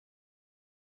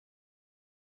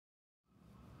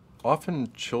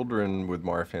Often children with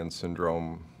Marfan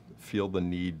syndrome feel the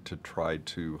need to try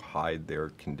to hide their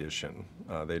condition.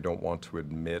 They don't want to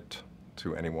admit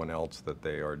to anyone else that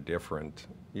they are different,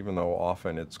 even though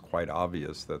often it's quite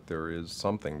obvious that there is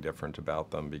something different about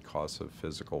them because of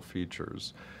physical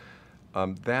features.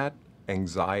 That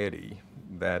anxiety,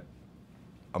 that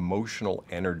emotional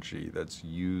energy that's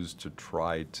used to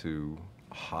try to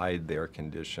hide their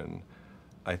condition,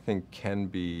 I think can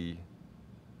be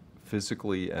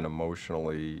physically and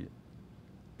emotionally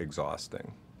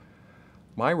exhausting.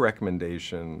 My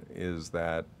recommendation is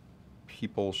that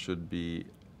people should be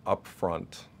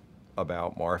upfront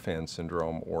about Marfan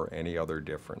syndrome or any other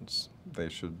difference. They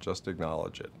should just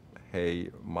acknowledge it. Hey,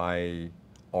 my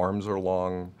arms are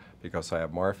long because I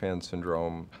have Marfan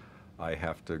syndrome. I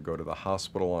have to go to the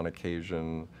hospital on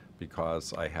occasion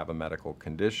because I have a medical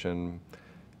condition.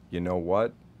 You know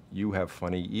what? You have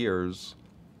funny ears.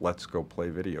 Let's go play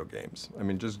video games. I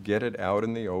mean, just get it out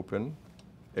in the open,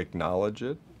 acknowledge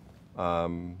it,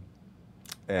 and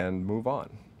move on.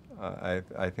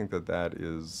 I think that that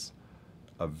is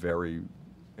a very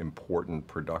important,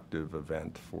 productive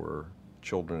event for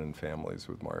children and families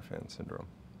with Marfan syndrome.